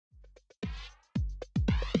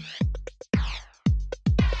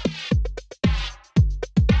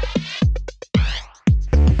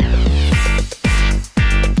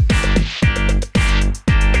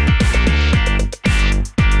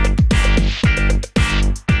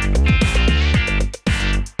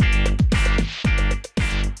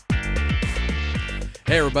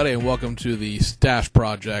everybody, and welcome to the Stash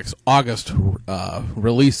Project's August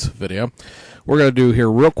release video. We're going to do here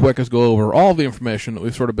real quick is go over all the information that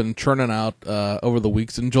we've sort of been churning out over the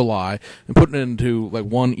weeks in July and putting it into like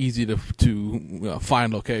one easy to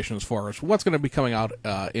find location as far as what's going to be coming out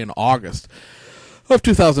in August of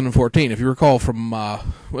 2014. If you recall from, I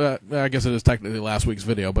guess it is technically last week's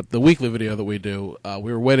video, but the weekly video that we do,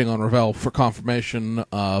 we were waiting on Revell for confirmation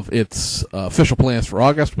of its official plans for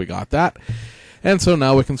August. We got that. And so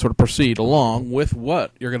now we can sort of proceed along with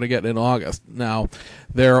what you're going to get in August. Now,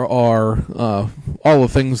 there are all the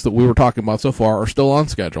things that we were talking about so far are still on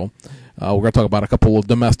schedule. We're going to talk about a couple of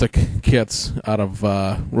domestic kits out of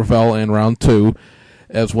Revell in round 2,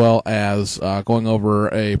 as well as going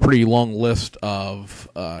over a pretty long list of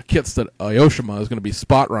kits that Aoshima is going to be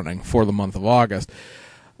spot running for the month of August.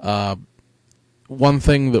 One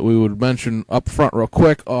thing that we would mention up front real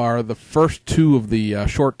quick are the first two of the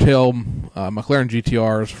short-tail McLaren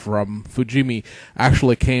GTRs from Fujimi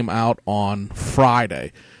actually came out on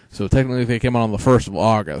Friday. So technically they came out on the 1st of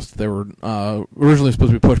August. They were originally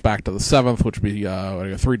supposed to be pushed back to the 7th, which would be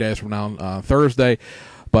 3 days from now on Thursday,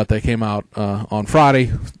 but they came out on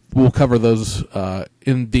Friday. We'll cover those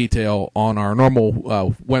in detail on our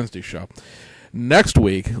normal Wednesday show. Next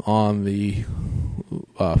week, on the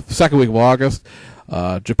second week of August,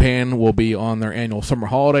 Japan will be on their annual summer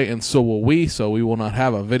holiday, and so will we. So we will not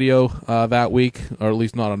have a video that week, or at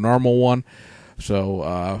least not a normal one.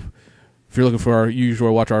 So if you're looking for our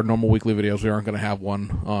usual, watch our normal weekly videos, we aren't going to have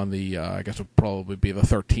one on the, I guess it would probably be the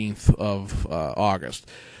 13th of August.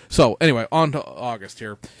 So anyway, on to August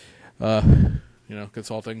here.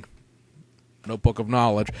 Consulting notebook of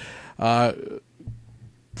knowledge.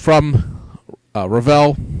 From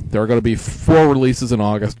Revell, there are going to be 4 releases in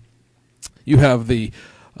August. You have the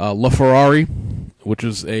LaFerrari, which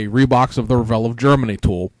is a rebox of the Revell of Germany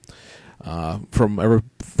tool. From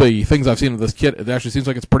the things I've seen of this kit, it actually seems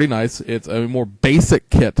like it's pretty nice. It's a more basic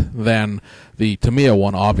kit than the Tamiya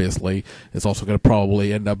one, obviously. It's also going to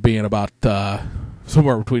probably end up being about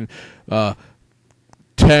somewhere between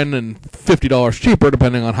 $10 and $50 cheaper,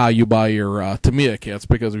 depending on how you buy your Tamiya kits,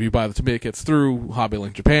 because if you buy the Tamiya kits through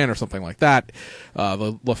HobbyLink Japan or something like that,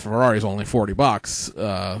 the LaFerrari is only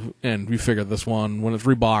 $40, and you figure this one, when it's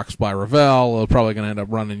reboxed by Revell, it's probably going to end up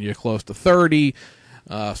running you close to $30,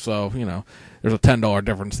 so, there's a $10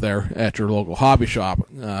 difference there at your local hobby shop.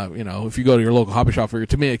 If you go to your local hobby shop for your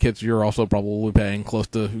Tamiya kits, you're also probably paying close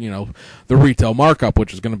to, the retail markup,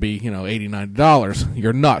 which is going to be, $80, $90.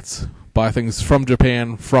 You're nuts. Buy things from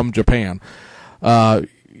Japan,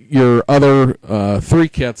 your other 3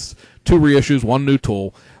 kits, 2 reissues, 1 new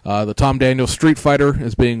tool. The Tom Daniels Street Fighter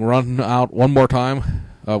is being run out one more time.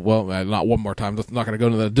 Not one more time. It's not going to go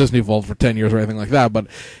into the Disney Vault for 10 years or anything like that, but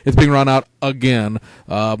it's being run out again.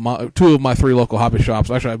 2 of my 3 local hobby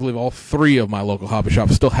shops, actually I believe all 3 of my local hobby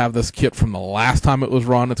shops still have this kit from the last time it was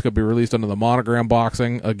run. It's going to be released under the Monogram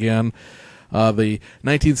boxing again. The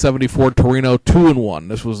 1974 Torino 2-in-1.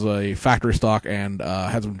 This was a factory stock and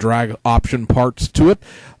had some drag option parts to it.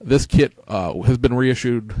 This kit has been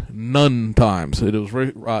reissued none times. It was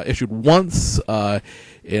issued once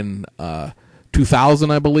in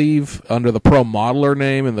 2000, I believe, under the Pro Modeler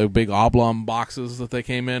name and the big oblong boxes that they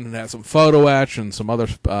came in, and had some photo etch and some other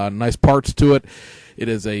nice parts to it. It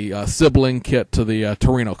is a sibling kit to the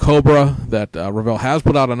Torino Cobra that Revell has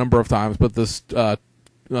put out a number of times, but this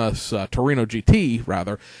Torino GT,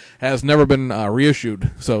 rather, has never been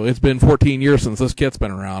reissued. So it's been 14 years since this kit's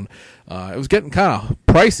been around. It was getting kind of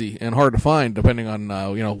pricey and hard to find, depending on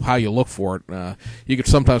how you look for it. You could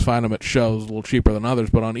sometimes find them at shows a little cheaper than others,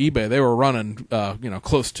 but on eBay they were running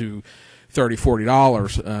close to $30,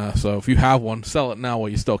 $40. So if you have one, sell it now while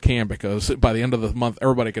you still can, because by the end of the month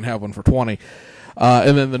everybody can have one for $20.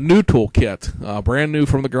 And then the new tool kit, brand new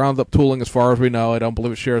from the ground up tooling as far as we know. I don't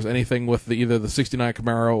believe it shares anything with either the 69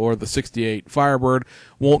 Camaro or the 68 Firebird.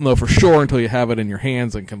 Won't know for sure until you have it in your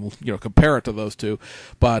hands and can compare it to those two.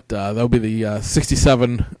 But that'll be the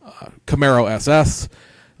 67 Camaro SS.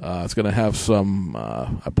 It's going to have some,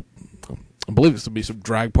 I believe this will be some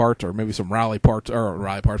drag parts or maybe some rally parts, but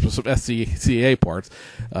some SCCA parts.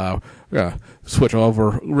 We're going to switch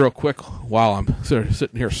over real quick while I'm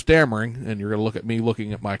sitting here stammering, and you're going to look at me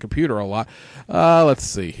looking at my computer a lot. Let's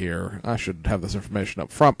see here. I should have this information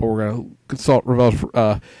up front, but we're going to consult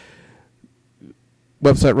Revell's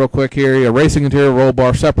website real quick here. Racing interior, roll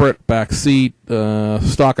bar separate, back seat,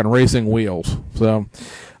 stock and racing wheels. So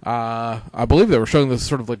I believe they were showing this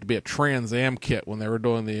sort of like to be a Trans Am kit when they were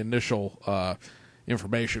doing the initial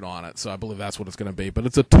information on it, so I believe that's what it's going to be. But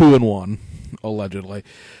it's a 2-in-1, allegedly.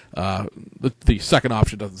 The second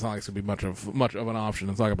option doesn't sound like it's going to be much of an option.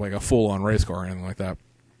 It's not going to be like a full-on race car or anything like that.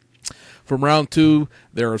 From round 2,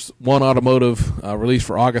 there's one automotive release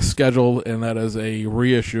for August scheduled, and that is a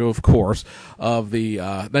reissue, of course, of the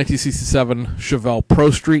 1967 Chevelle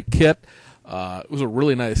Pro Street kit. It was a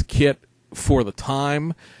really nice kit for the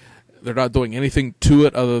time. They're not doing anything to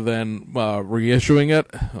it other than reissuing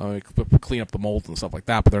it, clean up the molds and stuff like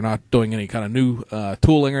that, but they're not doing any kind of new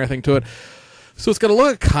tooling or anything to it. So it's going to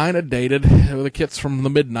look kind of dated. The kit's from the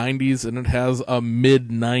mid-90s, and it has a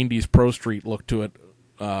mid-90s Pro Street look to it.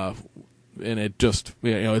 And it just,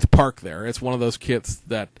 it's parked there. It's one of those kits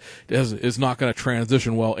that is not going to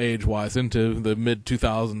transition well age-wise into the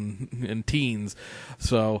mid-2000 teens.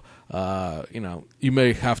 So, you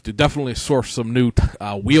may have to definitely source some new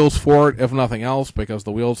wheels for it, if nothing else, because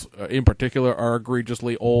the wheels in particular are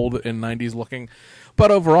egregiously old and 90s looking. But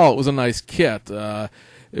overall, it was a nice kit.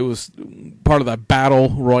 It was part of that battle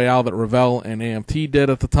royale that Revell and AMT did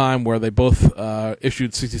at the time, where they both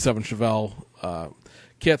issued 67 Chevelle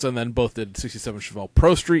kits, and then both did 67 Chevelle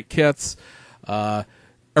Pro Street kits.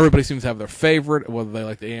 Everybody seems to have their favorite, whether they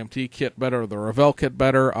like the AMT kit better or the Revell kit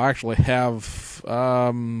better. I actually have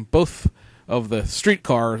both of the street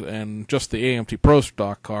cars and just the AMT Pro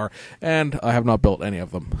stock car, and I have not built any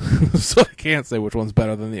of them. So I can't say which one's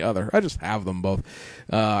better than the other. I just have them both.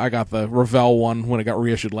 I got the Revell one when it got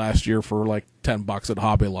reissued last year for like $10 at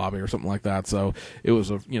Hobby Lobby or something like that. So it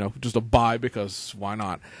was just a buy, because why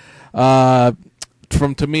not?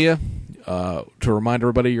 From Tamiya, to remind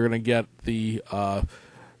everybody, you're going to get the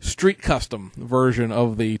street custom version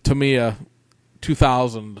of the Tamiya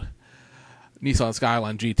 2000 Nissan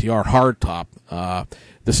Skyline GTR hardtop.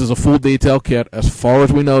 This is a full detail kit. As far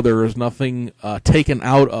as we know, there is nothing taken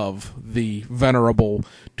out of the venerable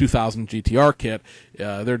 2000 GTR kit.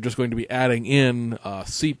 They're just going to be adding in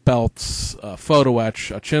seat belts, photo etch,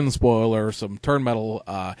 a chin spoiler, some turn metal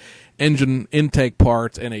engine intake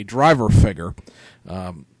parts, and a driver figure.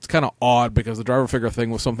 It's kind of odd, because the driver figure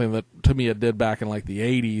thing was something that Tamiya did back in like the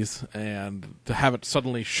 80s, and to have it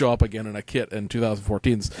suddenly show up again in a kit in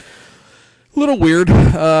 2014 is a little weird,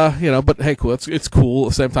 but hey, cool. It's cool at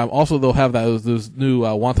the same time. Also, they'll have those new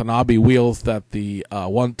Watanabe wheels that the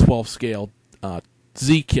 1/12 scale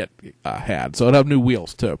Z kit had, so it'll have new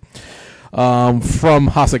wheels too. From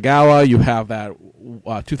Hasegawa, you have that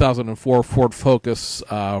 2004 Ford Focus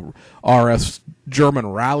RS German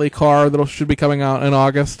rally car that should be coming out in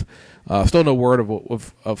August. Still no word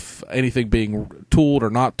of anything being tooled or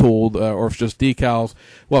not tooled, or if it's just decals.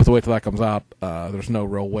 We'll have to wait till that comes out. There's no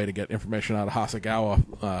real way to get information out of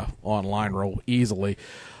Hasegawa online real easily.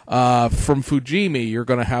 From Fujimi, you're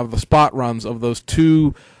going to have the spot runs of those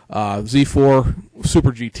two Z4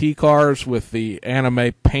 Super GT cars with the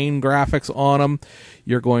anime pain graphics on them.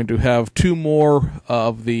 You're going to have two more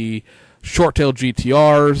of the short-tail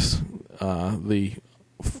GTRs, the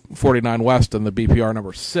 49 West and the BPR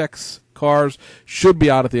number 6 cars should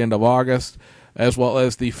be out at the end of August, as well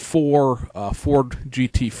as the four Ford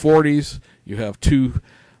GT40s. You have two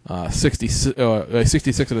 66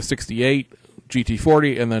 and a 68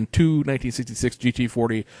 GT40, and then two 1966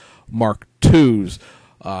 GT40 Mark IIs.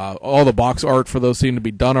 All the box art for those seem to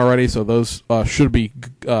be done already, so those should be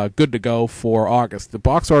good to go for August. The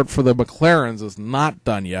box art for the McLarens is not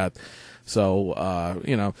done yet, so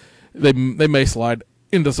they may slide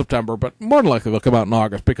into September, but more than likely they'll come out in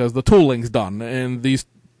August, because the tooling's done, and these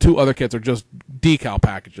two other kits are just decal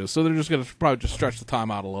packages, so they're just going to probably just stretch the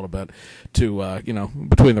time out a little bit to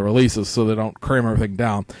between the releases, so they don't cram everything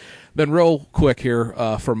down. Then real quick here,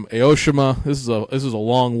 from Aoshima, this is a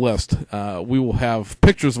long list. We will have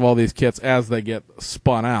pictures of all these kits as they get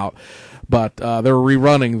spun out, but they're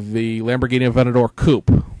rerunning the Lamborghini Aventador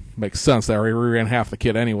Coupe. Makes sense. They already reran half the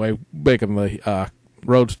kit anyway, making the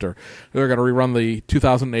Roadster. They're going to rerun the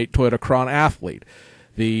 2008 Toyota Crown Athlete,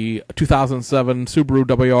 the 2007 Subaru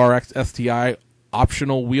WRX STI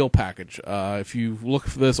optional wheel package. If you look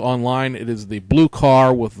for this online, it is the blue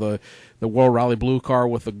car with the World Rally blue car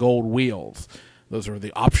with the gold wheels. Those are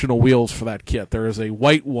the optional wheels for that kit. There is a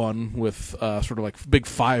white one with sort of like big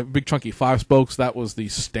chunky 5 spokes. That was the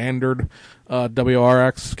standard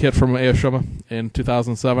WRX kit from Aoshima in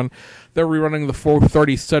 2007. They're rerunning the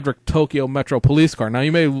 430 Cedric Tokyo Metro police car. Now,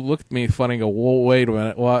 you may look at me funny and go, whoa, wait a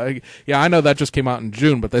minute. Well, yeah, I know that just came out in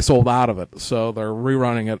June, but they sold out of it. So they're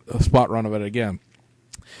rerunning it, a spot run of it again.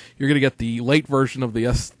 You're going to get the late version of the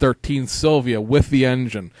S13 Silvia with the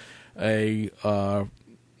engine.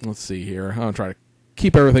 Let's see here. I'm going to try to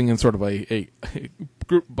keep everything in sort of a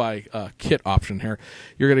group by kit option here.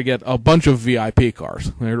 You're going to get a bunch of VIP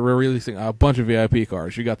cars. They're releasing a bunch of VIP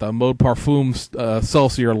cars. You got the Mode Parfum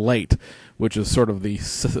Celsior Late, which is sort of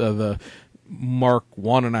the Mark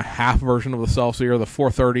 1.5 version of the Celsior. The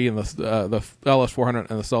 430 and the LS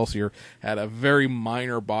 400 and the Celsior had a very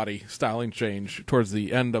minor body styling change towards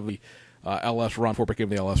the end of the LS run before it became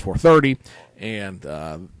the LS 430,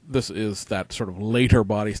 and this is that sort of later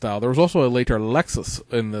body style. There was also a later Lexus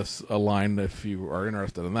in this line, if you are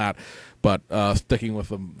interested in that. But sticking with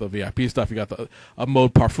the VIP stuff, you got a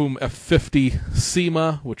Mode Parfum F50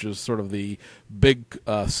 SEMA, which is sort of the big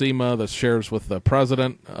SEMA that shares with the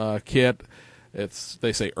President kit.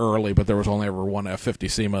 They say early, but there was only ever one F50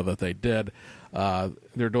 SEMA that they did.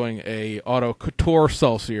 They're doing a Auto Couture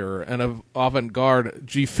Celsior and a Avant-Garde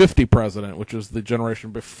G50 President, which is the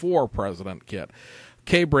generation before President kit.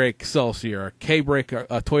 K-Brake Celsior, K-Brake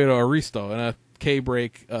Toyota Aristo, and a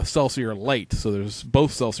K-Brake Celsior Lite. So there's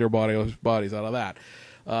both Celsior bodies out of that.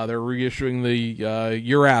 They're reissuing the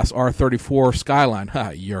Urass R34 Skyline.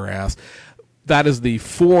 Ha, Urass. That is the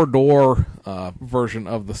 4-door version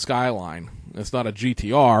of the Skyline. It's not a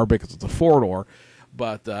GTR because it's a 4-door.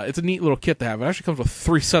 But it's a neat little kit to have. It actually comes with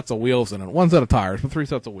 3 sets of wheels in it. 1 set of tires, but 3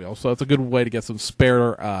 sets of wheels. So it's a good way to get some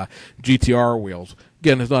spare GTR wheels.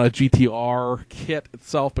 Again, it's not a GTR kit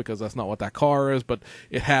itself because that's not what that car is, but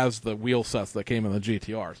it has the wheel sets that came in the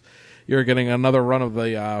GTRs. You're getting another run of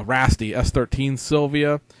the Rasty S13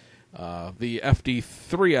 Silvia. The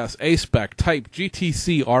FD3S A-Spec Type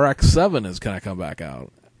GTC RX-7 is going to come back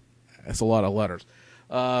out. That's a lot of letters.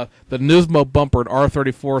 The Nismo bumpered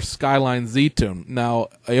R34 Skyline Z-Tune. Now,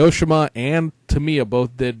 Aoshima and Tamiya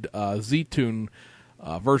both did Z-Tune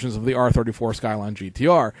versions of the R34 Skyline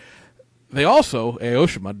GTR. They also,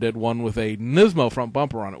 Aoshima, did one with a Nismo front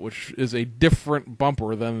bumper on it, which is a different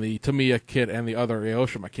bumper than the Tamiya kit and the other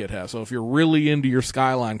Aoshima kit has. So if you're really into your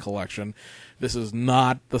Skyline collection, this is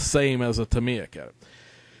not the same as a Tamiya kit.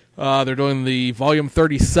 They're doing the Volume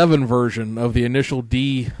 37 version of the initial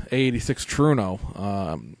D86 Truno.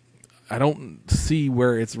 I don't see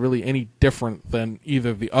where it's really any different than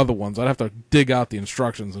either of the other ones. I'd have to dig out the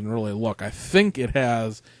instructions and really look. I think it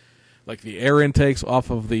has like the air intakes off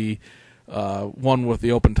of the one with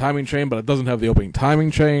the open timing chain, but it doesn't have the open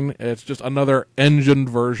timing chain. It's just another engined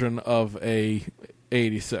version of a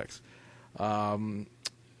 86. And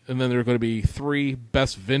then there are going to be 3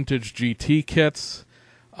 best vintage GT kits.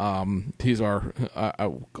 These are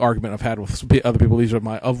argument I've had with other people. These are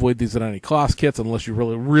my avoid these at any cost kits unless you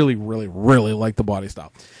really, really, really, really like the body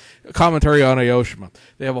style. Commentary on Aoshima.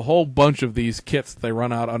 They have a whole bunch of these kits that they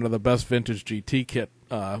run out under the best vintage GT kit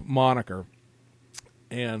moniker,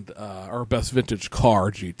 and or best vintage car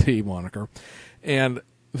GT moniker, and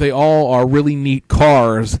they all are really neat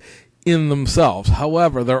cars in themselves.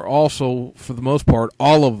 However, they're also, for the most part,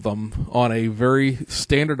 all of them on a very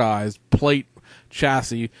standardized plate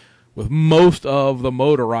chassis with most of the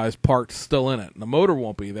motorized parts still in it. And the motor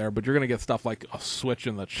won't be there, but you're going to get stuff like a switch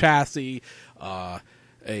in the chassis,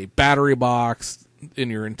 a battery box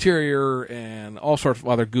in your interior, and all sorts of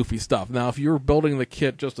other goofy stuff. Now, if you're building the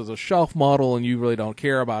kit just as a shelf model and you really don't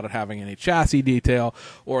care about it having any chassis detail,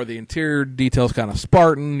 or the interior detail's kind of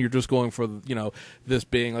Spartan, you're just going for, this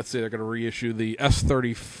being, let's say they're going to reissue the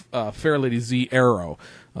S30 Fairlady Z Aero.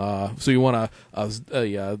 So you want a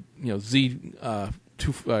Z, I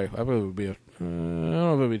believe it would be I don't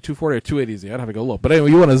know if it would be 240 or 280Z. I'd have to go look. But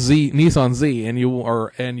anyway, you want a Nissan Z, and you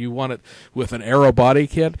want it with an aero body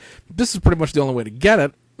kit. This is pretty much the only way to get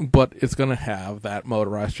it, but it's going to have that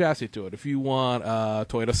motorized chassis to it. If you want a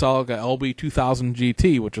Toyota Celica LB2000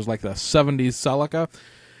 GT, which is like the 70s Celica,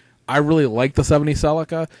 I really like the 70s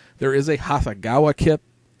Celica. There is a Hasegawa kit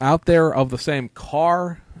out there of the same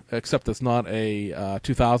car, except it's not a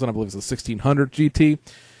 2000. I believe it's a 1600 GT.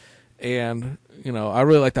 And, I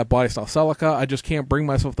really like that body style Celica. I just can't bring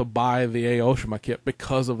myself to buy the Aoshima kit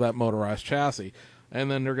because of that motorized chassis. And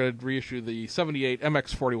then they're going to reissue the 78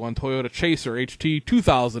 MX-41 Toyota Chaser HT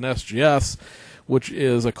 2000 SGS, which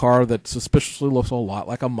is a car that suspiciously looks a lot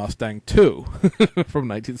like a Mustang II from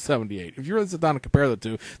 1978. If you really sit down and compare the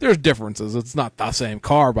two, there's differences. It's not the same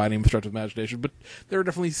car by any stretch of imagination, but there are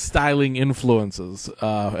definitely styling influences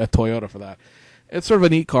at Toyota for that. It's sort of a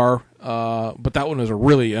neat car, but that one is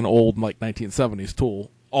really an old, 1970s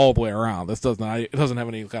tool all the way around. It doesn't have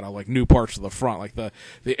any kind of new parts to the front. Like the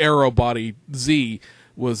Aero Body Z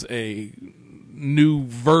was a new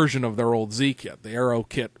version of their old Z kit. The Aero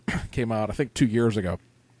kit came out, I think, 2 years ago.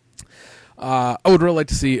 I would really like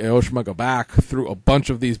to see Aoshima go back through a bunch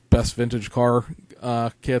of these best vintage car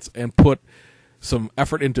kits and put some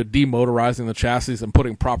effort into demotorizing the chassis and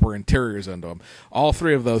putting proper interiors into them. All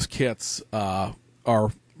 3 of those kits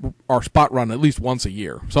are spot run at least once a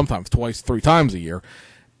year, sometimes twice, 3 times a year.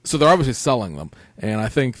 So they're obviously selling them, and I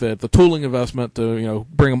think that the tooling investment to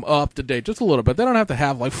bring them up to date just a little bit. They don't have to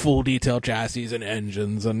have like full detail chassis and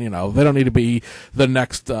engines, and they don't need to be the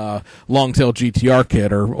next long-tail GTR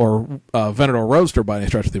kit or Venador Roadster by any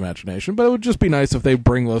stretch of the imagination. But it would just be nice if they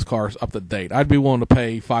bring those cars up to date. I'd be willing to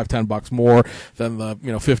pay $5-10 more than the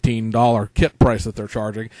 $15 kit price that they're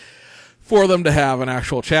charging for them to have an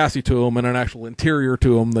actual chassis to them and an actual interior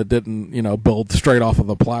to them that didn't, build straight off of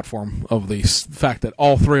the platform of the fact that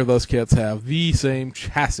all three of those kits have the same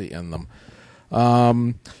chassis in them.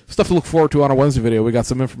 Stuff to look forward to on our Wednesday video. We got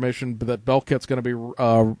some information that Belkit's going to be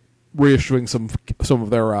reissuing some of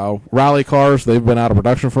their rally cars. They've been out of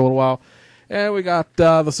production for a little while. And we got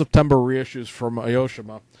the September reissues from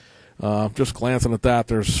Aoshima. Just glancing at that,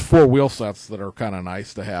 there's 4 wheel sets that are kind of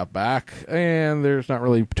nice to have back, and there's not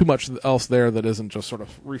really too much else there that isn't just sort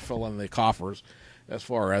of refilling the coffers as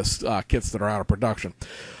far as kits that are out of production.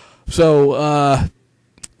 So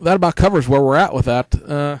that about covers where we're at with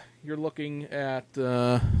that. You're looking at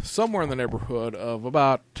somewhere in the neighborhood of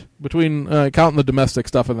about, between counting the domestic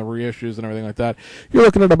stuff and the reissues and everything like that, you're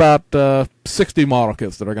looking at about 60 model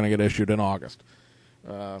kits that are going to get issued in August.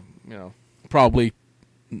 Probably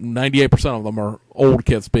 98% of them are old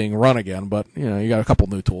kits being run again, but you got a couple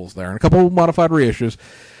new tools there and a couple modified reissues.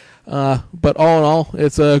 But all in all,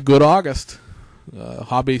 it's a good August.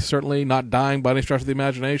 Hobby certainly not dying by any stretch of the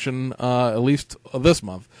imagination, at least this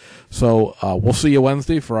month. So we'll see you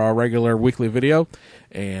Wednesday for our regular weekly video,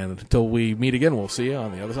 and until we meet again, we'll see you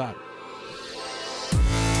on the other side.